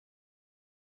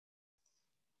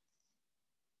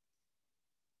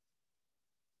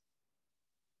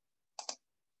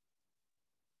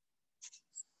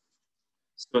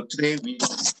So today we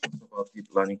talk about deep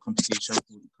learning computation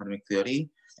for economic theory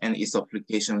and its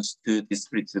applications to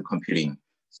distributed computing.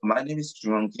 So my name is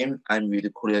Jung Kim. I'm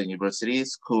with Korea University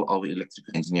School of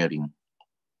Electrical Engineering.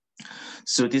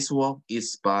 So this work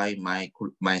is by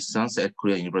my sons at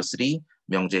Korea University,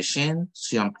 Myungjae Shin,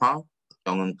 Suyeon Park,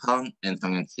 Young Kang, and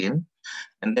Dong Kim.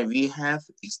 And then we have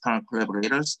external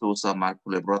collaborators. Those are Marco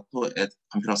Lebroto at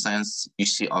Computer Science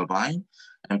UC Irvine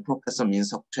and Professor Min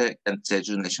Seok Choi at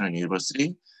Jeju National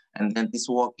University. And then this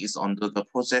work is under the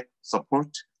project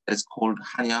support that is called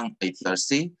Hanyang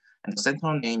ATRC. And the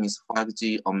central name is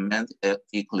 5G Unmanned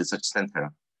Vehicle Research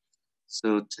Center.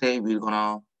 So today we're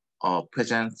gonna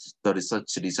present the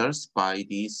research results by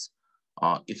this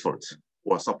effort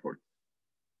or support.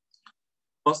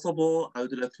 First of all, I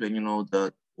would like to let you know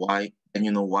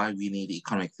why we need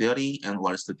economic theory and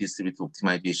what is the distributed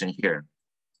optimization here.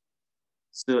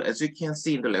 So as you can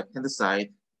see in the left-hand side,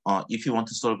 if you want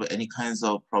to solve any kinds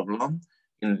of problem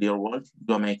in the real world,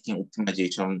 you are making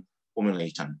optimization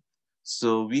formulation.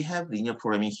 So we have linear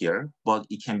programming here, but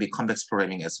it can be convex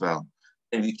programming as well.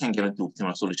 And we can get into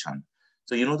optimal solution.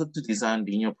 So in order to design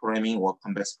linear programming or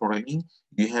convex programming,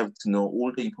 you have to know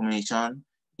all the information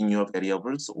in your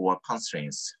variables or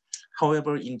constraints.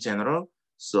 However, in general,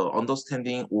 so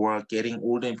understanding or getting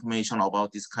all the information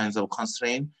about these kinds of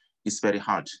constraints is very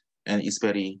hard and it's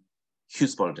very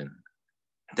huge burden.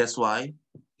 That's why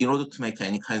in order to make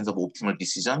any kinds of optimal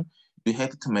decision, you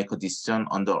have to make a decision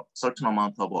under certain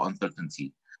amount of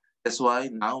uncertainty. That's why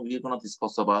now we're going to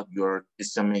discuss about your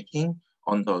decision making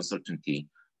under uncertainty.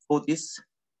 For this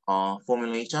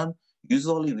formulation,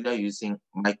 usually we are using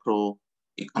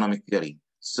microeconomic theory.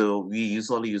 So we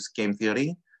usually use game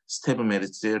theory, stable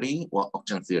merit theory, or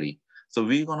auction theory. So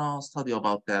we're gonna study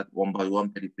about that one by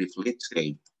one very briefly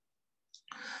today.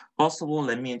 First of all,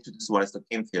 let me introduce what is the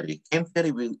game theory. Game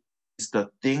theory is the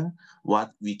thing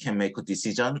what we can make a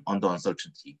decision under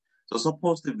uncertainty. So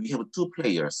suppose that we have two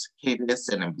players, KBS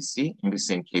and MBC and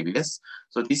KBS.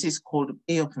 So this is called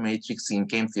payoff matrix in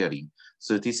game theory.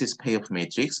 So this is payoff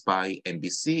matrix by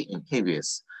MBC and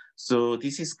KBS. So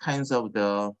this is kinds of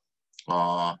the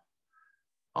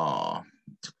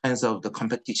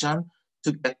competition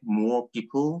to get more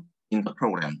people in the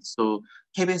program. So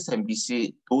KBS,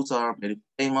 MBC, those are very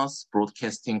famous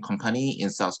broadcasting company in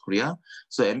South Korea.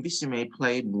 So MBC may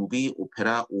play movie,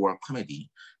 opera, or comedy.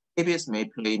 KBS may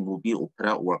play movie,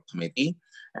 opera, or comedy.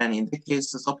 And in that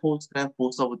case, suppose that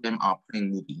both of them are playing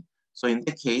movie. So in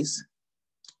that case,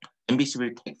 MBC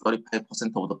will take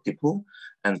 35% of the people,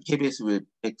 and KBS will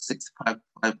take 65%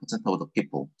 of the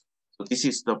people. So this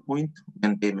is the point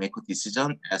when they make a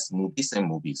decision as movies and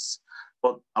movies.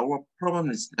 But our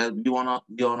problem is that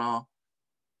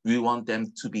we want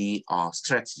them to be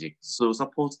strategic. So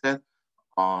suppose that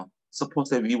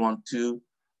we want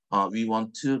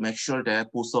to make sure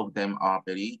that both of them are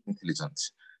very intelligent.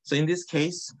 So in this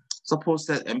case, suppose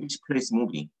that MBC plays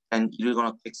movie and you're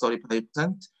gonna take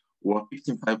 35% or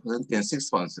 15.5% and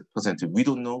 6%. We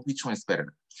don't know which one is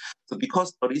better. So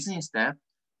because the reason is that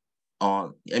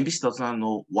MBC does not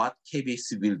know what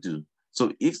KBS will do.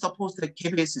 So if suppose that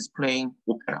KBS is playing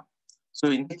opera, so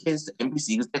in that case,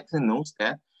 MBC exactly knows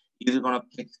that it's gonna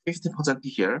take 50%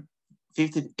 here,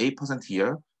 58%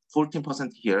 here,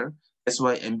 14% here. That's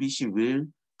why MBC will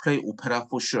play opera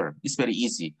for sure. It's very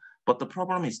easy. But the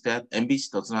problem is that MBC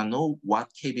does not know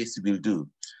what KBS will do.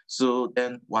 So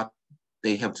then what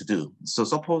they have to do. So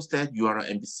suppose that you are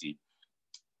an MBC.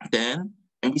 Then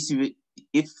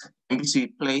if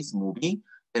MBC plays movie,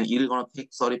 then you're gonna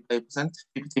take 35%,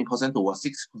 15%, or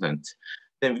 6%.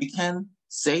 Then we can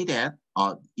say that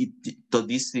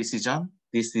this decision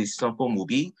for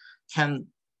movie can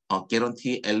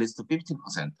guarantee at least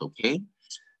 15%, okay?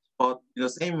 But in the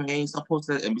same way, suppose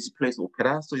that MBC plays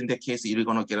opera, so in that case, you're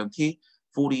gonna guarantee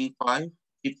 45,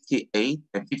 58,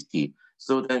 and 50.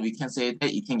 So then we can say that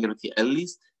it can guarantee at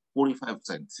least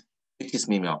 45%, which is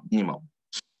minimum.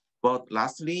 But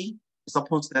lastly,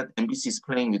 suppose that MBC is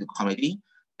playing with comedy,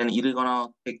 then you're gonna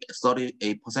take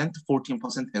 38%,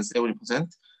 14%, and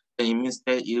 70%. Then it means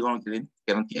that you're gonna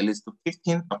guarantee at least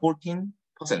 14%.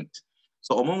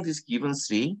 So among these given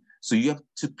three, so you have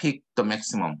to pick the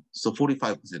maximum, so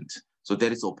 45%. So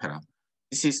that is opera.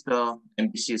 This is the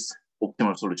MBC's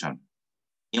optimal solution.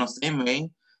 In the same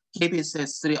way, KBS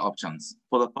has three options.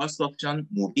 For the first option,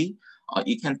 movie,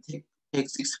 you can take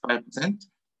 65%,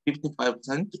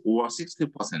 55%, or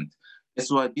 60%. That's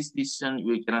why this decision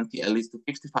will guarantee at least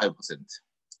 55%.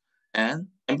 And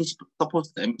MBC,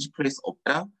 suppose the MBC plays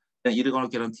opera, then you're going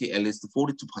to guarantee at least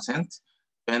 42%.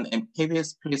 When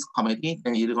KBS plays comedy,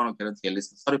 then you're going to guarantee at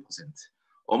least 30%.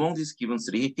 Among these given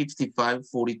three, 55,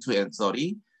 42, and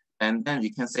 30, and then we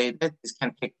can say that this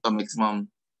can take the maximum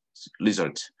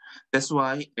result. That's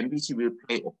why MBC will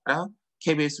play opera,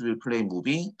 KBS will play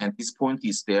movie, and this point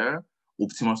is their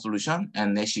optimal solution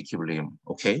and Nash equilibrium.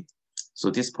 Okay,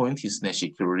 so this point is Nash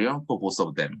equilibrium for both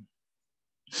of them.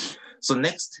 So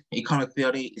next, economic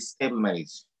theory is stable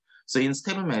marriage. So in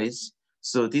stable marriage,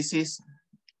 so those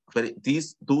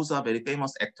are very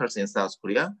famous actors in South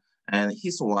Korea, and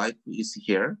his wife is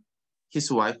here.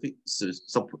 His wife,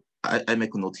 so I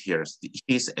make a note here.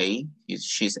 He's A,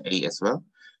 she's A as well.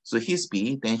 So he's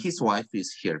B, then his wife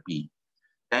is here B.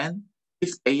 Then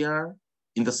if they are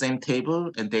in the same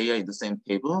table and they are in the same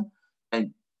table,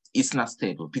 and it's not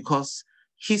stable because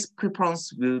his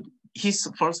first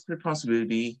preference will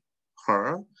be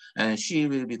her, and she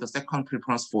will be the second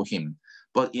preference for him.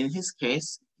 But in his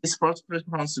case, his first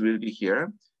preference will be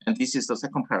here, and this is the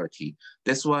second priority.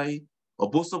 That's why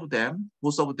both of them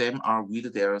are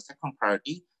with their second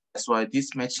priority. That's why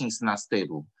this matching is not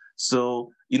stable.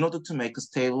 So in order to make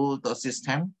stable the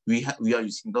system, we are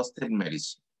using the stable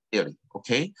marriage theory.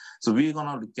 Okay, so we're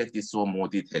gonna look at this one more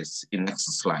details in next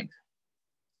slide.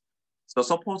 So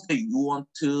suppose that you want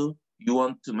to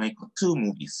make two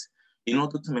movies. In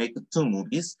order to make two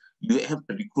movies, you have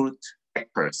to recruit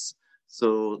actors.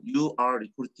 So you are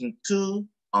recruiting two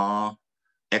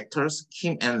actors,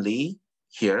 Kim and Lee,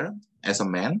 here as a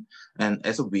man, and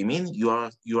as a women, you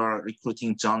are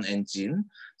recruiting John and Jin.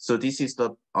 So this is the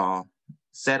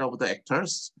set of the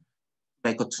actors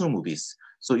make two movies.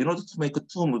 So in order to make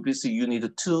two movies, you need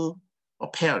two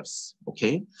pairs.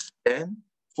 Okay, then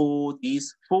for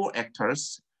these four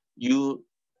actors, you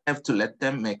have to let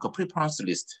them make a preference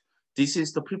list. This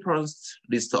is the preference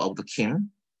list of the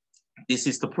Kim. This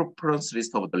is the preference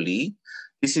list of the Lee.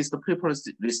 This is the preference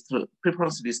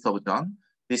list of John.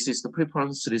 This is the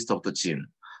preference list of the Jin.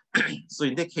 So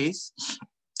in that case,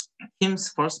 Kim's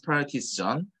first priority is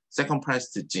John, second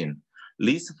priority is Jin.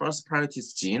 Lee's first priority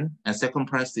is Jin, and second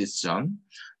priority is John.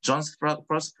 John's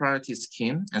first priority is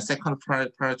Kim, and second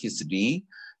priority is Lee.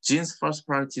 Jin's first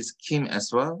priority is Kim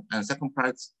as well, and second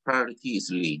priority is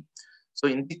Lee. So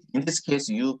in this case,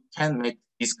 you can make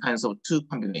these kinds of two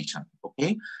combinations,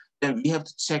 okay? Then we have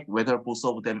to check whether both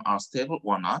of them are stable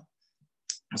or not.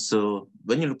 So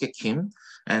when you look at Kim,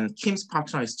 and Kim's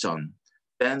partner is John,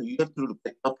 then you have to look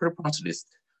at the preference list.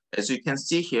 As you can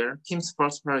see here, Kim's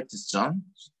first priority is John,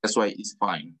 that's why it's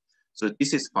fine. So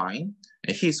this is fine,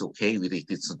 and he's okay with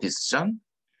this decision.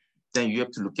 Then you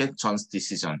have to look at John's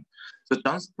decision. So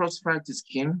John's first priority is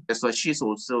Kim, that's why she's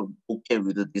also okay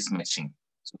with this matching.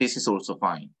 So this is also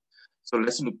fine. So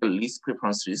let's look at Lee's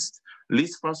preference list.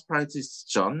 Lee's first priority is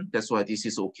John, that's why this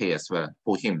is okay as well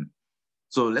for him.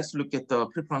 So let's look at the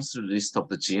preference list of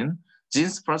the Jin.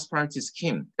 Jin's first priority is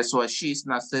Kim, that's why she is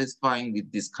not satisfying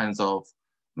with this kinds of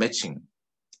matching.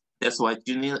 That's why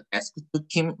Jin asked to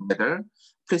Kim whether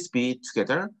please be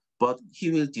together, but he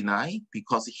will deny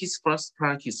because his first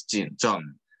priority is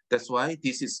John. That's why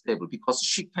this is stable because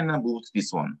she cannot move to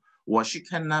this one or she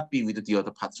cannot be with the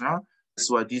other partner.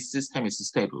 That's why this system is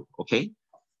stable, okay?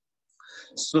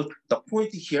 So the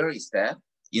point here is that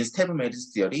in stable marriage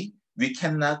theory, we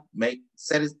cannot make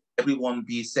everyone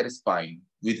be satisfied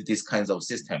with this kinds of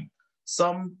system.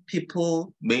 Some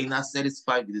people may not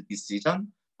satisfy with the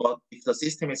decision, but if the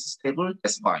system is stable,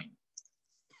 that's fine.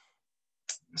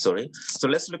 Sorry. So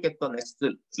let's look at the next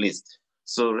list.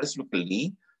 So let's look at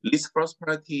Lee. Lee's first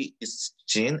priority is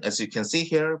Jin, as you can see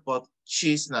here, but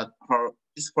she's not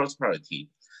his first priority.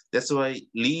 That's why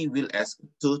Lee will ask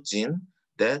to Jin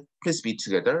that please be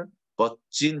together, but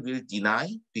Jin will deny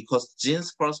because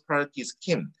Jin's first priority is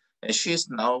Kim, and she is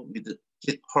now with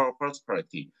her first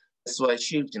priority. That's why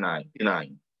she'll deny.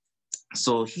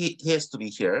 So he has to be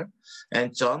here.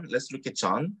 And John, let's look at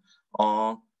John.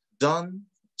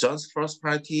 John's first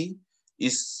priority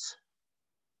is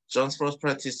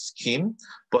Kim,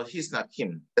 but he's not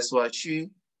Kim. That's why she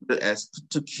will ask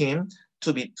to Kim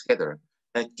to be together.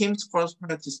 And Kim's first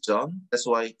priority is John. That's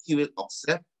why he will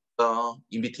accept the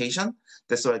invitation.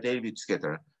 That's why they'll be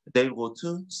together. They'll go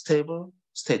to stable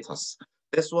status.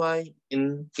 That's why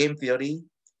in game theory,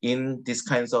 in these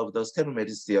kinds of the stable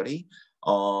marriage theory,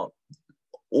 all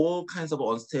kinds of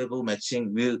unstable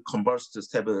matching will converge to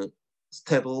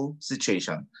stable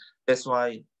situation. That's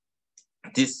why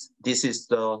this is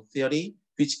the theory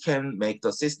which can make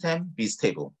the system be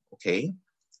stable, okay?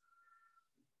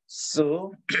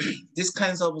 So this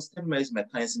kinds of stable marriage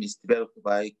mechanism is developed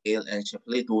by Gale and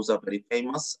Shapley. Those are very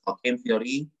famous game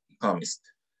theory economists.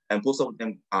 And both of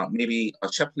them, maybe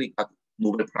Shapley got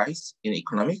Nobel Prize in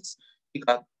economics. He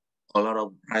got a lot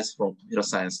of prize from computer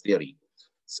science theory.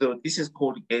 So this is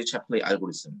called Gale-Shapley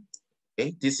algorithm.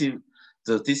 Okay, this is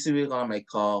So this we're gonna make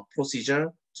a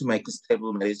procedure to make a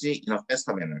stable marriage in a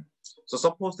faster manner. So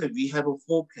suppose that we have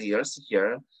 4 players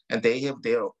here and they have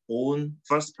their own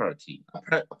first priority,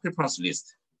 a preference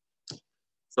list.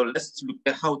 So let's look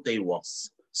at how they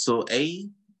works. So A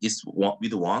is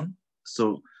with 1.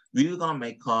 So we're gonna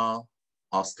make a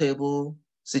stable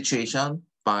situation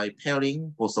by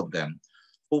pairing both of them.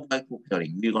 4 by 4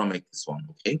 pairing, we're gonna make this one,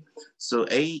 okay? So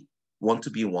A want to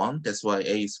be 1, that's why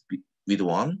A is with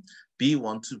 1. B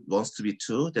wants to be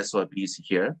 2, that's why B is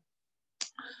here.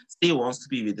 C wants to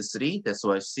be with 3, that's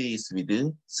why C is with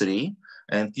 3.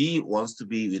 And D wants to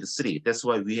be with 3, that's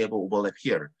why we have an overlap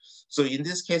here. So in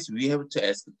this case, we have to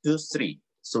ask 2, 3.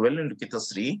 So when we look at the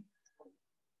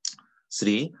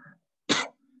 3,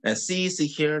 and C is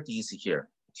here, D is here,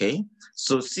 okay?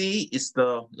 So C is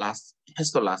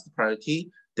has the last priority,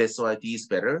 that's why D is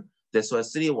better. That's why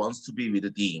 3 wants to be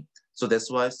with D. So that's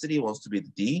why 3 wants to be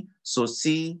with D. So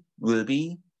C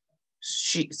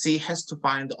has to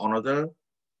find another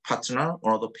partner,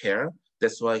 another pair.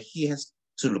 That's why he has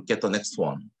to look at the next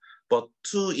one. But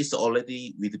 2 is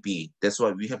already with B. That's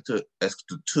why we have to ask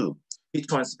to 2. Which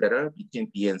one is better between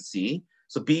B and C?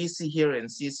 So B is here and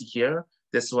C is here.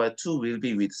 That's why 2 will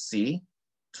be with C.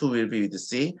 2 will be with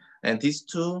C. And this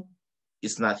 2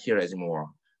 is not here anymore.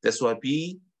 That's why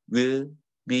B will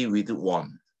be with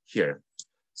 1 here.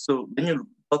 So when you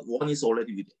but 1 is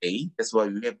already with A, that's why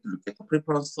we have to look at the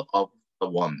preference of the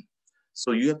 1.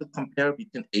 So you have to compare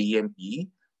between A and B,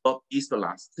 but B is the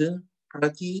last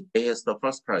priority, A is the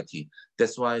first priority.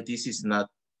 That's why this is not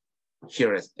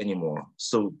here anymore.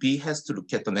 So B has to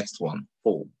look at the next one,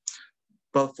 4.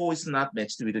 But 4 is not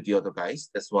matched with the other guys.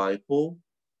 That's why 4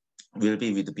 will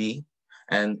be with B.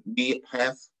 And we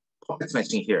have perfect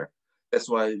matching here. That's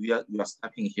why we are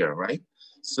stopping here, right?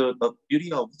 So the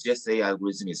beauty of GSA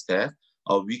algorithm is that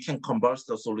we can convert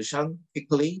the solution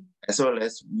quickly, as well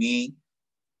as we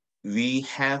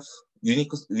have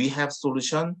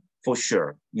solution for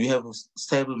sure. We have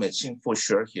stable matching for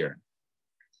sure here,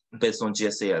 based on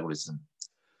GSA algorithm.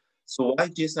 So why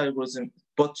GSA algorithm?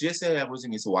 But GSA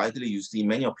algorithm is widely used in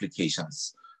many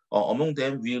applications. Among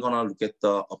them, we're gonna look at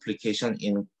the application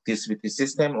in distributed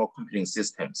system or computing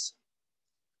systems.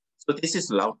 So this is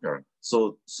router.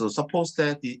 So suppose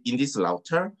that in this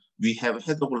router, we have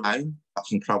head of line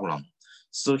blocking problem.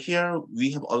 So here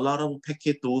we have a lot of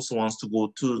packet those wants to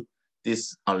go to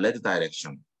this red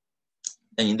direction.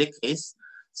 And in that case,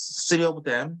 3 of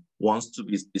them wants to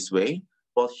be this way,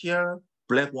 but here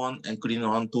black one and green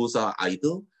one, those are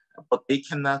idle, but they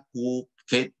cannot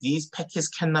these packets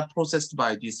cannot processed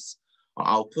by this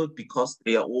output because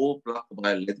they are all blocked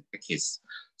by red packets.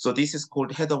 So this is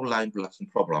called head of line blocking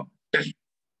problem. In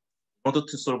order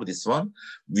to solve this one,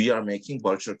 we are making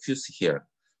virtual queues here.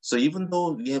 So even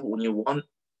though we have only one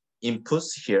input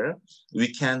here, we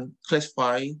can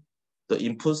classify the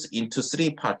inputs into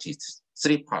 3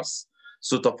 parts.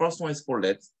 So the first one is for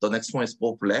red, the next one is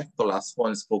for black, the last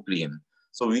one is for green.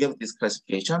 So we have this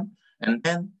classification, and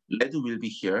then red will be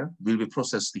here, will be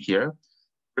processed here.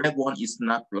 Black one is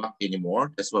not blocked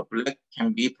anymore. That's why black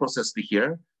can be processed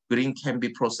here. Green can be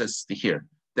processed here.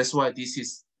 That's why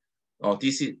this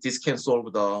can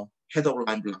solve the head of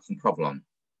line blocking problem.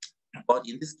 But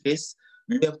in this case,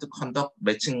 we have to conduct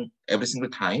matching every single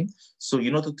time. So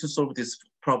in order to solve this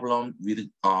problem with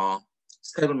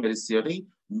stable marriage theory,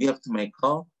 we have to make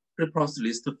a preference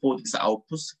list for these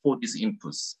outputs, for these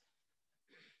inputs.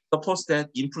 Suppose that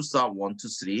inputs are 1, 2,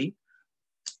 3,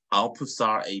 outputs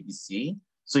are A, B, C.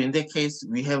 So in that case,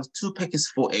 we have 2 packets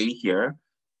for A here,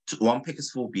 1 packet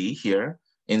for B here,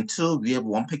 and 2, we have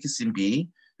 1 packet in B.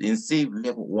 In C, we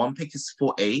have 1 packet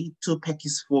for A, 2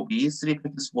 packets for B, 3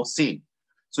 packets for C.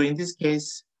 So in this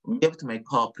case, we have to make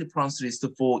a preference list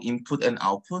for input and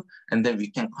output, and then we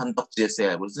can conduct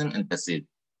GSA algorithm, and that's it.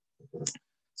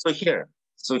 So here,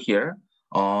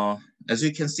 as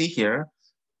you can see here,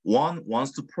 1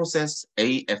 wants to process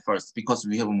A at first because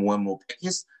we have more and more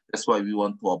packets. That's why we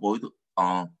want to avoid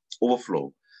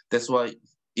overflow. That's why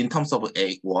in terms of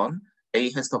A1,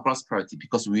 A has the first priority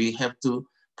because we have to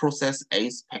process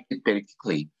A's packet very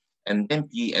quickly, and then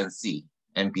B and C,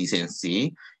 and B and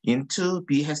C. In 2,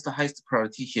 B has the highest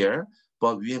priority here,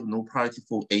 but we have no priority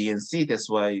for A and C. That's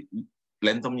why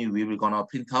randomly we will gonna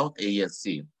print out A and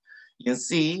C. In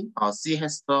C, C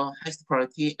has the highest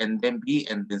priority, and then B,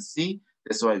 and then C.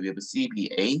 That's why we have C,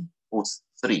 B, A for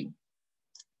 3.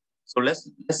 So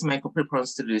let's make a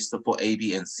preference list for A,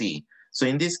 B, and C. So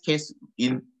in this case,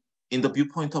 in the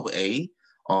viewpoint of A,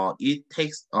 it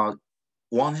takes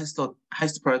 1 has the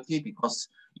highest priority because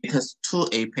it has 2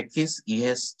 A packets. It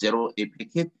has 0 A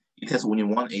packet. It has only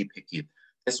 1 A packet.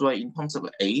 That's why in terms of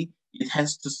A, it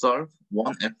has to solve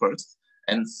 1 at first,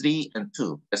 and 3 and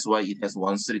 2. That's why it has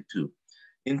 1, 3, 2.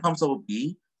 In terms of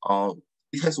B,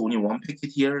 it has only 1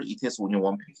 packet here, it has only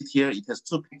 1 packet here, it has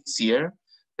 2 packets here.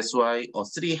 That's why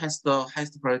 3 has the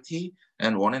highest priority,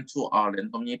 and 1 and 2 are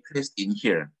randomly placed in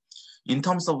here. In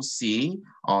terms of C,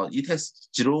 it has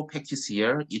 0 packets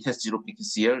here, it has 0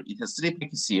 packets here, it has 3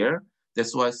 packets here.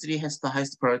 That's why 3 has the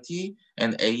highest priority,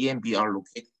 and A and B are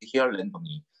located here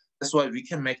randomly. That's why we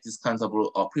can make this kind of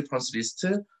preference list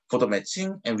for the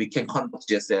matching, and we can conduct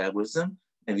GSA algorithm,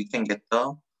 and we can get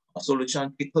the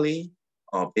solution quickly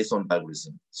based on the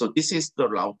algorithm. So this is the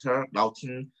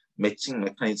routing matching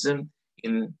mechanism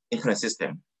in internet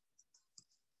system.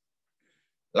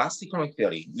 Last economic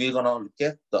theory, we're gonna look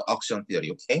at the auction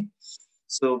theory, okay?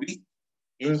 So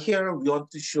in here, we want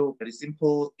to show very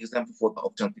simple example for the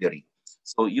auction theory.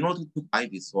 So in order to buy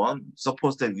this one,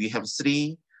 suppose that we have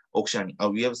 3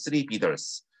 we have 3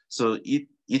 bidders. So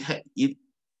the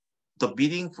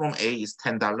bidding from A is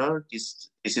 $10, this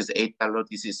is $8,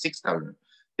 this is $6.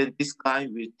 Then this guy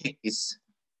will take this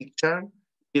picture.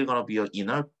 He's gonna be a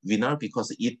winner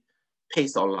because it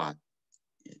pays a lot.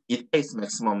 It pays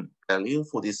maximum value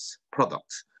for this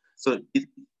product. So it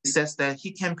says that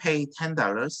he can pay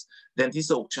 $10, then this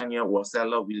auctioneer or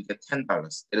seller will get $10.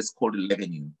 That is called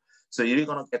revenue. So you're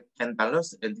gonna get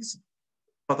 $10, and this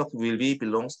product will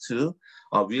belongs to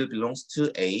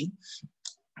A.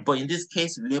 But in this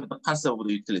case, we have the concept of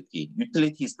the utility.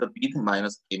 Utility is the bid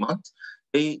minus payment.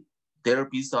 Their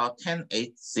bids are 10,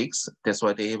 8, 6. That's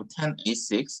why they have 10, 8,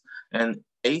 6. And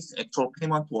A's actual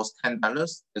payment was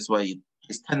 $10. That's why it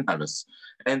is $10.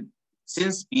 And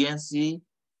since B and C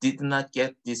did not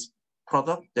get this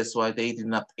product, that's why they did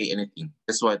not pay anything.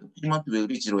 That's why the payment will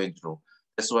be 0 and 0.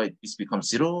 That's why this becomes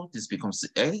 0, this becomes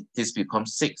 8, this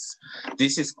becomes 6.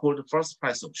 This is called the first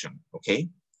price auction, okay?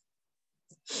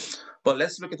 But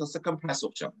let's look at the second price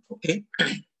auction, okay?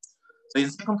 So in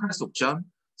second price auction,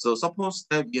 so suppose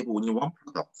that we have only 1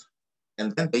 product,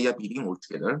 and then they are bidding all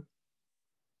together.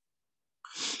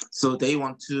 So A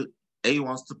wants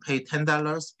to pay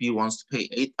 $10, B wants to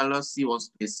pay $8, C wants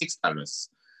to pay $6.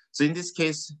 So in this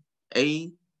case,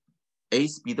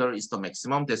 A's bidder is the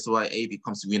maximum. That's why A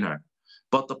becomes winner.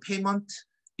 But the payment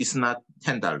is not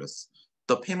 $10.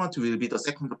 The payment will be the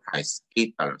second price,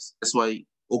 $8. That's why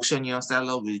auctioneer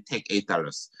seller will take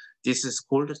 $8. This is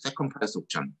called the second price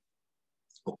auction.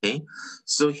 Okay,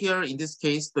 so here in this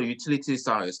case, the utilities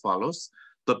are as follows.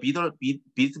 The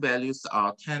bid values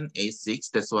are 10, A6.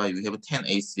 That's why we have 10,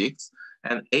 A6.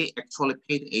 And A actually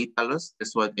paid $8.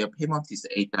 That's why their payment is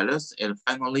 $8. And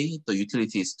finally, the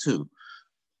utility is 2.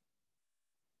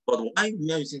 But why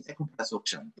we are using second price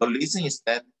auction? The reason is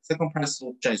that second price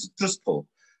auction is truthful.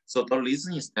 So the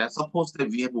reason is that suppose that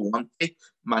we have 1 fake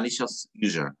malicious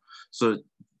user. So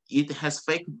it has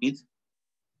fake bid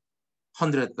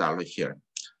 $100 here.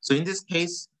 So in this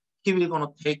case, he will gonna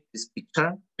take this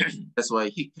picture. That's why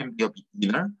he can be a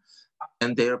winner.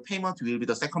 And their payment will be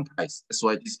the second price. That's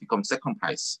why this becomes second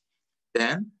price.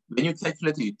 Then when you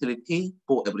calculate the utility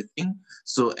for everything,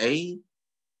 so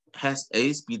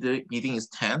A's bidding is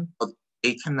 10, but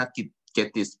A cannot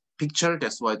get this picture.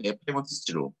 That's why their payment is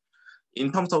 0.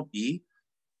 In terms of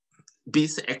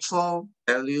B's actual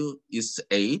value is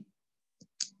 8,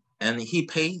 and he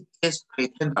has to pay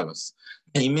 $10.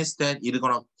 And it means that it's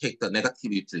gonna take the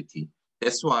negative utility.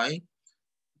 That's why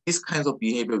this kind of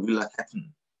behavior will not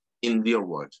happen in real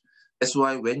world. That's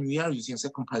why when we are using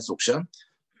second price auction,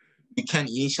 we can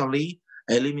initially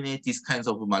eliminate these kinds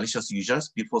of malicious users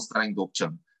before starting the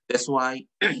auction. That's why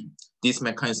this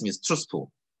mechanism is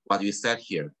truthful, what we said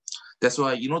here. That's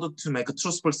why in order to make a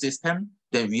truthful system,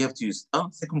 then we have to use a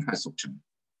second price auction.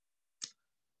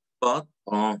 But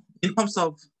in terms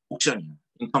of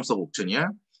auctioneer,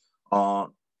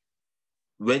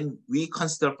 when we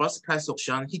consider first price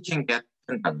auction, he can get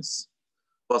 $10.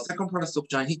 But second price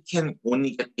auction, he can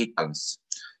only get $8.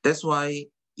 That's why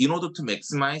in order to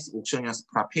maximize auctioneer's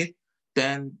profit,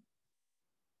 then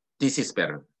this is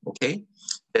better, okay?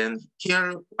 Then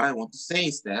here, what I want to say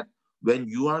is that when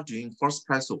you are doing first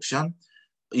price auction,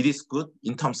 it is good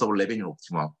in terms of revenue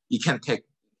optimal. It can take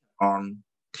on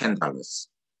 $10,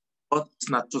 but it's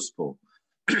not truthful.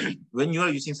 When you are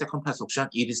using second price auction,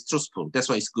 it is truthful. That's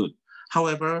why it's good.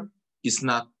 However, it's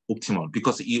not optimal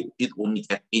because it only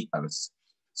gets $8.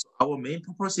 So our main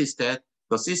purpose is that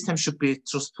the system should be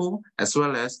truthful as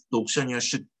well as the auctioneer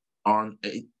should earn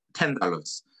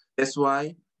 $10. That's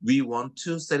why we want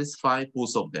to satisfy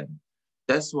both of them.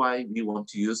 That's why we want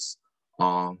to use,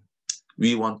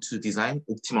 we want to design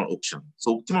optimal auction.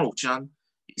 So optimal auction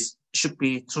should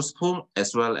be truthful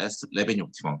as well as revenue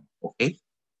optimal, okay?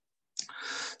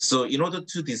 So in order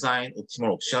to design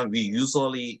optimal auction, we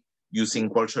usually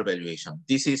using virtual valuation.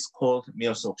 This is called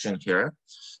Mears auction here.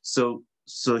 So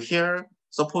here,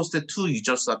 suppose the two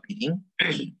users are bidding.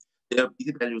 Their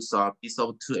bid values are B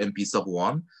sub 2 and B sub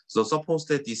 1. So suppose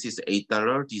that this is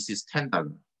 $8, this is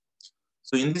 $10.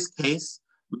 So in this case,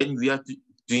 when we are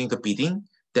doing the bidding,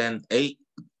 then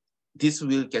this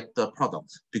will get the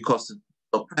product because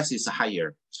the price is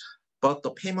higher. But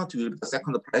the payment will be the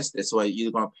second price. That's why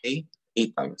you're gonna pay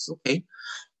 $8. Okay.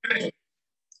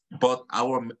 But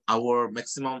our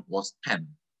maximum was 10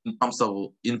 in terms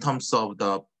of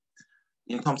the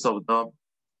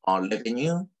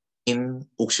revenue in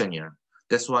auctioneer.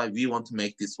 That's why we want to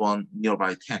make this one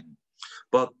nearby 10.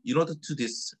 But in order to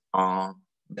this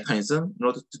mechanism, in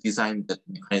order to design that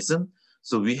mechanism,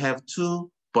 so we have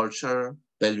two virtual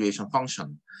valuation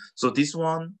function. So this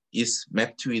one is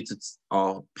mapped with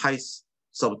pi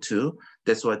sub 2.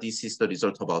 That's why this is the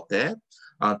result about that.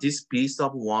 This b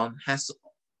sub 1 has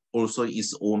also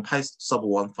its own pi sub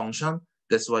 1 function.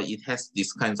 That's why it has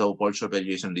this kinds of virtual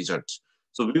valuation result.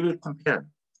 So we will compare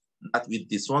not with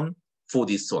this one for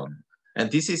this one.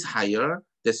 And this is higher.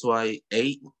 That's why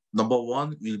number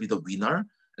 1 will be the winner.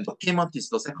 And the payment is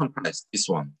the second price, this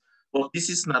one. But this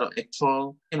is not an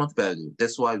actual payment value.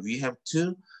 That's why we have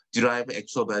to derive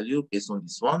actual value based on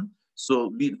this one.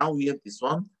 So now we have this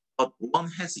one, but one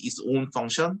has its own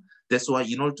function. That's why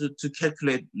in order to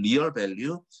calculate real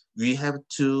value, we have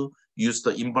to use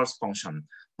the inverse function.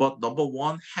 But number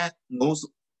 1 knows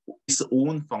its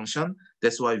own function.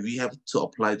 That's why we have to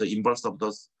apply the inverse of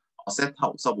the set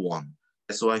sub 1.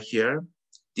 That's why here,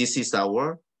 this is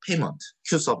our payment,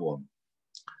 Q sub 1.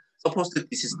 Suppose that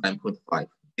this is 9.5.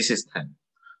 This is 10,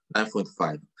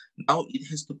 9.5. Now it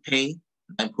has to pay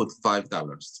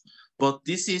 $9.5. But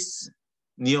this is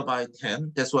nearby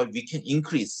 10. That's why we can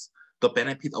increase the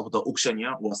benefit of the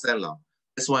auctioneer or seller.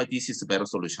 That's why this is a better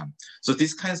solution. So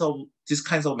this kinds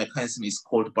of mechanism is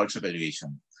called virtual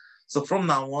valuation. So from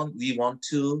now on, we want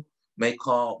to make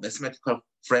a mathematical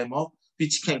framework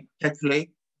which can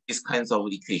calculate these kinds of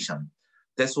equation.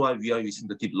 That's why we are using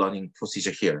the deep learning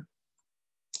procedure here.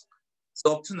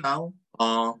 So up to now,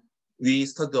 we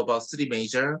studied about 3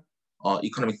 major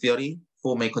economic theory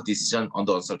for make a decision on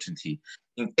the uncertainty.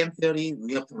 In game theory,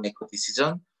 we have to make a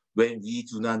decision when we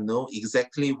do not know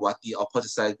exactly what the opposite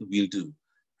side will do.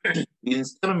 In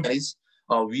stable manage,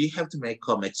 we have to make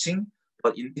a matching,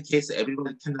 but in the case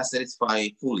everybody cannot satisfy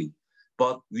fully.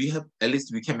 But at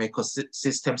least we can make a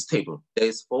system stable. That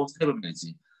is for stable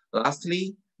managing.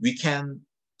 Lastly, we can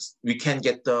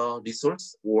get the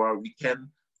resource, or we can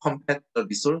compare the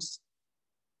resource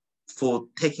for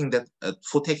taking that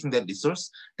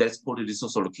resource. That's called the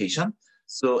resource allocation.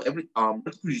 So every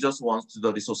multiple users wants to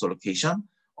the resource allocation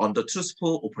on the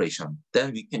truthful operation.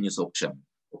 Then we can use auction.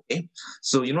 Okay.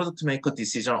 So in order to make a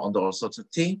decision on the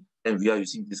uncertainty, then we are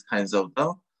using these kinds of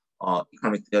the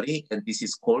economic theory, and this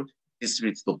is called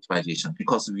distributed optimization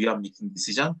because we are making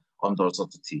decision on the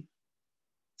uncertainty.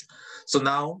 So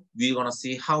now we're gonna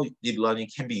see how deep learning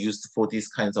can be used for these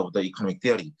kinds of the economic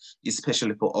theory,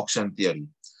 especially for auction theory.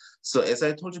 So as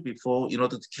I told you before, in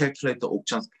order to calculate the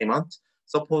auction payment,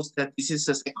 suppose that this is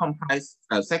the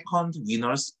second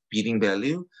winner's bidding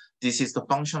value. This is the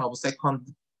function of second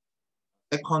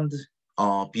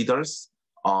bidder's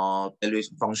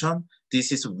valuation function.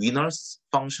 This is winner's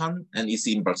function and its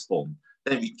inverse form.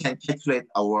 Then we can calculate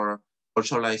our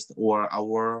virtualized or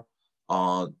our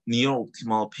near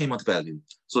optimal payment value.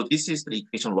 So this is the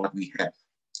equation what we have.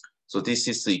 So this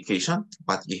is the equation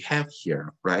what we have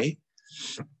here, right?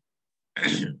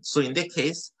 So in that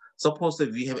case, suppose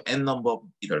that we have n number of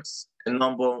bidders, n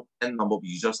number of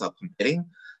users are competing,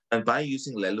 and by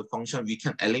using ReLU function, we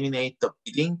can eliminate the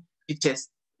bidding which has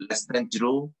less than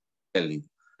 0 value.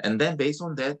 And then based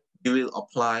on that, we will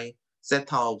apply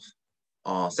set of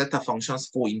functions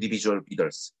for individual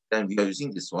bidders. Then we are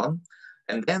using this one,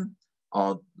 and then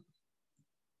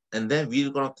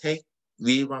we're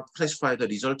gonna classify the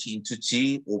result into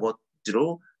G over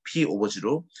 0, P over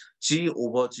 0. G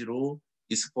over 0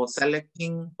 is for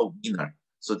selecting the winner.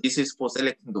 So this is for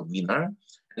selecting the winner,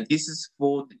 and this is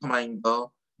for determining the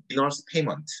winner's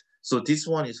payment. So this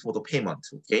one is for the payment,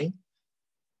 okay?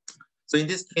 So in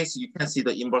this case, you can see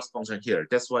the inverse function here.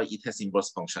 That's why it has inverse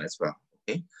function as well,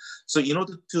 okay? So in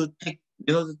order to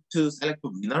select the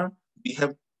winner, we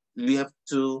have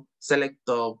to select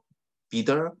the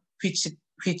bidder which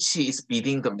is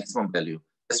bidding the maximum value.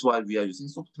 That's why we are using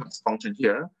softmax function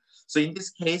here. So in this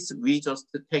case, we just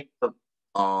take the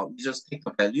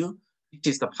value which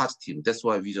is the positive. That's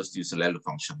why we just use the ReLU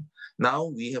function. Now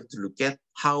we have to look at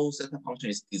how zeta function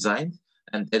is designed,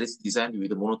 and that is designed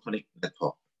with a monotonic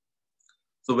network.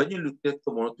 So when you look at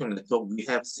the monitoring network, we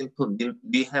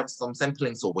have some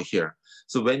samplings over here.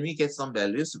 So when we get some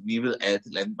values, we will add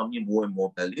randomly more and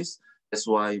more values. That's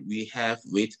why we have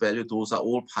weight value. Those are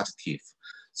all positive.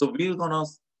 So we're gonna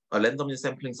randomly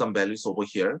sampling some values over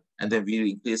here, and then we'll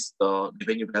increase the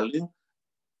revenue value,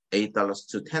 $8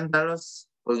 to $10,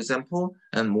 for example,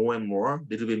 and more,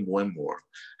 little bit more and more.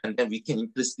 And then we can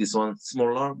increase this one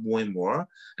smaller, more and more.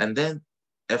 And then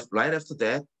right after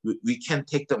that, we can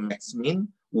take the max min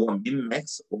or min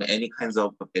max or any kinds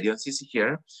of variances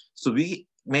here. So we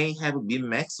may have min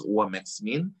max or max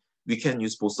min. We can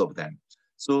use both of them.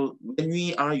 So when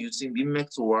we are using min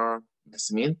max or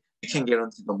max min, we can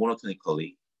guarantee the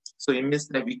monotonically. So it means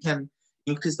that we can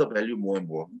increase the value more and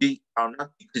more. We are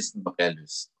not decreasing the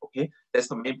values. Okay, that's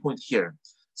the main point here.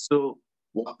 So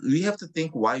we have to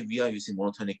think why we are using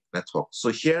monotonic network. So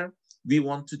here we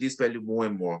want to this value more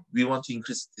and more. We want to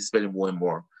increase this value more and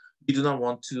more. We do not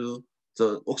want to.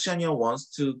 The auctioneer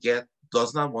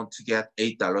does not want to get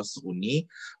 $8 only.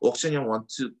 Auctioneer want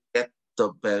to get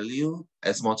the value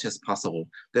as much as possible.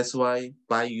 That's why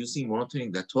by using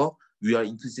monotonic network, we are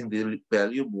increasing the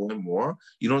value more and more.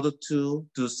 In order to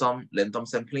do some random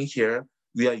sampling here,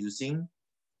 we are using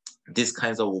these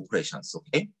kinds of operations,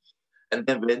 okay? And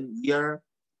then when we are,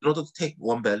 in order to take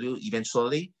one value,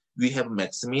 eventually, we have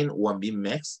max min or min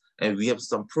max, and we have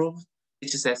some proof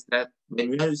which says that when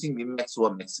we are using min max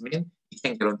or max min, we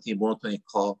can guarantee monotonic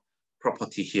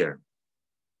property here.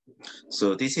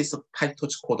 So this is a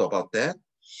PyTorch code about that.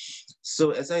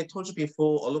 So as I told you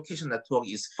before, allocation network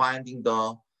is finding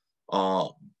the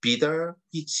bidder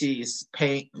which is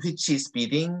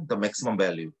bidding the maximum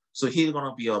value. So he's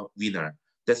gonna be a winner.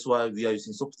 That's why we are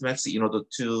using softmax in order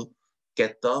to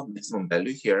get the maximum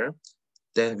value here.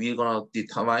 Then we're gonna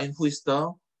determine who is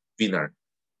the winner.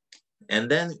 And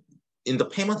then in the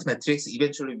payment matrix,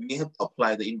 eventually we have to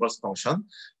apply the inverse function.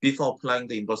 Before applying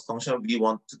the inverse function, we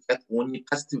want to get only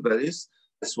positive values.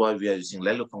 That's why we are using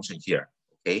ReLU function here,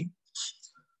 okay?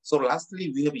 So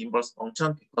lastly, we have inverse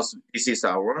function because this is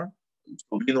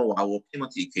we know our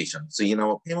payment equation. So in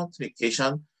our payment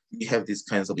equation, we have these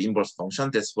kinds of inverse function.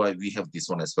 That's why we have this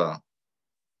one as well.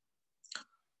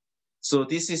 So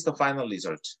this is the final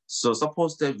result. So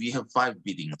suppose that we have 5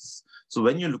 biddings. So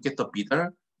when you look at the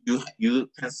bidder, you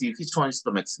can see which one is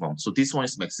the maximum. So this one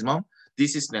is maximum.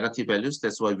 This is negative values.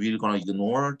 That's why we're gonna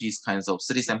ignore these kinds of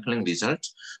 3 sampling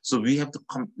results. So we have to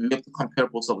compare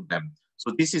both of them.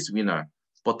 So this is winner,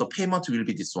 but the payment will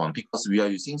be this one because we are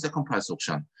using second price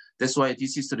auction. That's why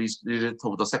this is the result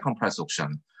of the second price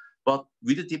auction. But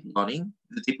with the deep learning,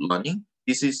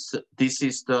 this is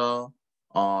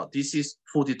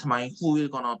for determining who will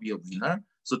gonna be a winner.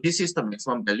 So this is the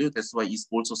maximum value. That's why it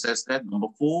also says that number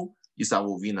 4 is our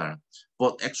winner.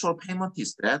 But actual payment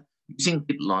is that using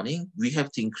deep learning, we can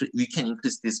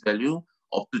increase this value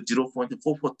up to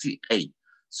 0.448.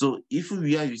 So if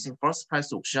we are using first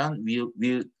price auction,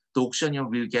 the auctioneer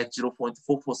will get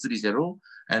 0.4430,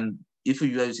 and if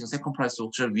you are using second price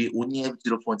auction, we only have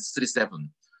 0.37.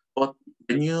 But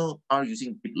when you are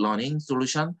using deep learning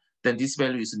solution, then this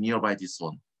value is nearby this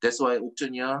one. That's why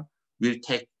auctioneer will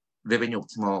take revenue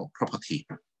optimal property.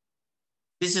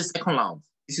 This is second round.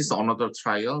 This is another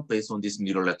trial based on this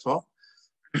neural network.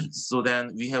 So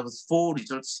then we have 4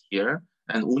 results here,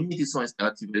 and only this one is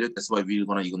negative value. That's why we're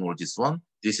gonna ignore this one.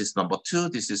 This is number 2,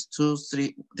 this is 2,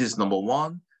 3, this is number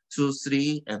 1, 2,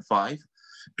 3, and 5.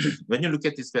 When you look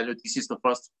at this value, this is the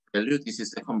first value, this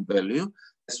is second value.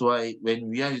 That's why when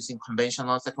we are using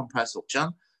conventional second price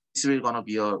auction, this will gonna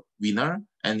be a winner,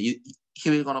 and he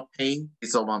will gonna pay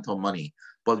this amount of money.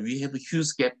 But we have a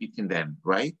huge gap between them,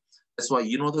 right? That's why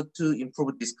in order to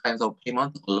improve this kind of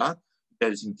payment a lot, we are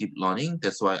using deep learning.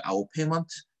 That's why our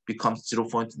payment becomes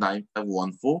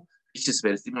 0.9514, which is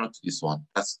very similar to this one.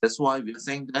 That's why we are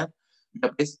saying that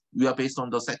we are based on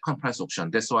the second price auction.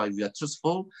 That's why we are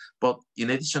truthful. But in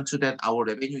addition to that, our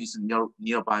revenue is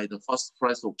nearby the first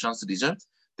price auction's result.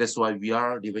 That's why we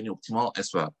are revenue optimal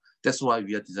as well. That's why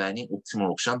we are designing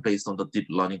optimal auction based on the deep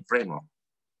learning framework.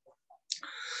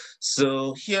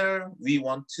 So here we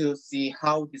want to see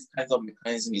how this kind of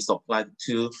mechanism is applied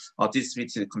to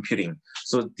distributed computing.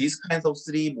 So these kinds of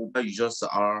 3 mobile users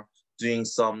are doing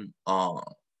some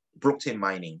blockchain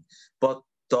mining, but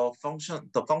the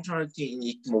functionality in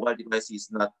each mobile device is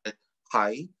not that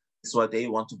high. That's why they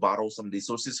want to borrow some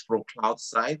resources from cloud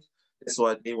side. That's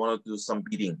why they want to do some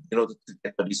bidding in order to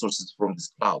get the resources from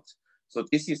this cloud. So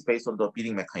this is based on the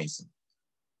bidding mechanism.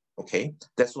 Okay,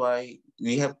 that's why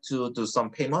we have to do some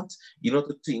payment in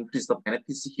order to increase the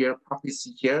benefits here, profits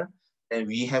here, and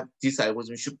we have this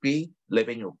algorithm should be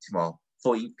revenue optimal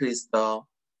for increase the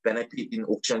benefit in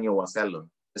auctioneer or seller.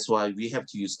 That's why we have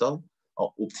to use the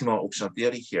optimal auction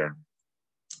theory here.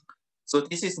 So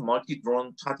this is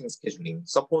multi-drone charging scheduling.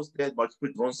 Suppose that multiple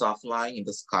drones are flying in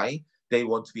the sky. They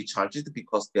want to be charged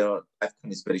because their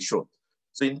lifetime is very short.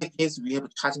 So in that case, we have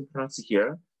charging penalty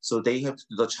here. So they have to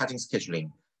do the charging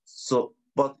scheduling. So,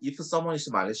 but if someone is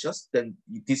malicious, then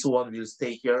this one will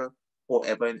stay here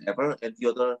forever and ever, and the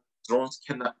other drones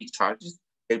cannot be charged.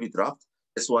 They'll be dropped.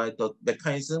 That's why the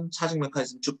charging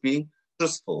mechanism should be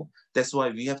truthful. That's why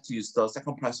we have to use the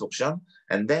second price auction.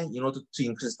 And then in order to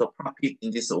increase the profit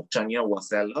in this auctioneer or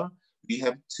seller, we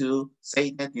have to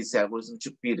say that this algorithm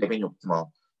should be revenue optimal.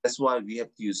 That's why we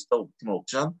have to use the optimal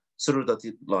auction through the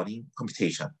deep learning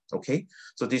computation. Okay,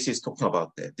 so this is talking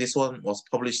about that. This one was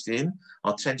published in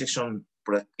a transaction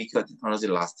behavior technology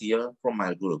last year from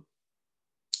my group.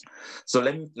 So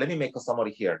let me make a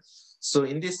summary here. So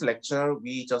in this lecture,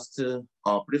 we just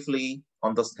briefly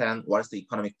understand what is the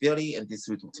economic theory and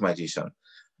distributed optimization.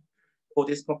 For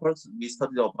this purpose, we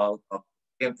studied about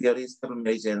game theory, stable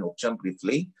marriage, and auction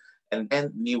briefly. And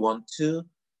then we want to,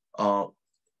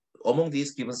 among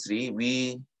these given three,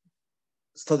 we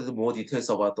studied more details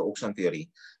about the auction theory.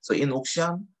 So in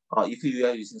auction, if you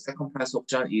are using second price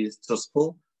auction, it is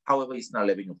truthful. However, it's not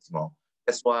revenue optimal.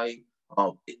 That's why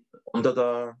under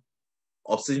the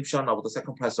assumption of the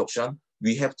second price auction,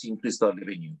 we have to increase the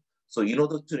revenue. So in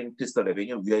order to increase the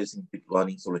revenue, we are using deep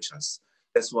learning solutions.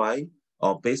 That's why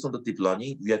based on the deep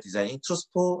learning, we are designing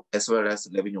truthful as well as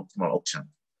revenue optimal auction.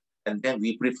 And then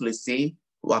we briefly see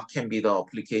what can be the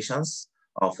applications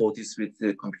for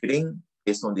distributed computing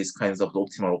based on these kinds of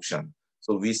optimal auction.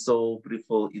 So we saw brief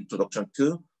introduction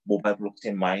to mobile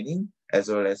blockchain mining, as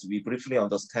well as we briefly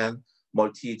understand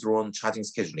multi-drone charging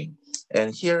scheduling.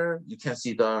 And here you can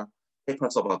see the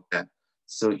papers about that.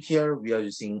 So here we are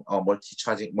using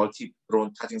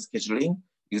multi-drone charging scheduling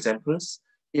examples.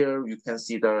 Here you can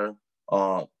see the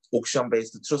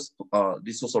auction-based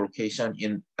resource allocation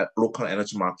in local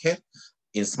energy market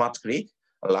in smart grid.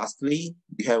 Lastly,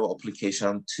 we have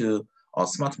application to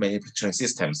smart manufacturing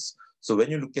systems. So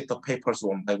when you look at the papers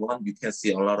one by one, you can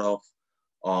see a lot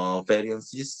of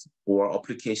variances or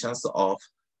applications of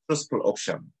truthful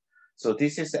auction. So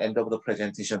this is the end of the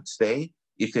presentation today.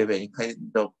 If you have any kind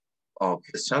of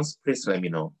questions, please let me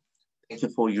know. Thank you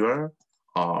for your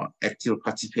active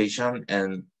participation,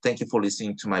 and thank you for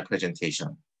listening to my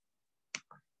presentation.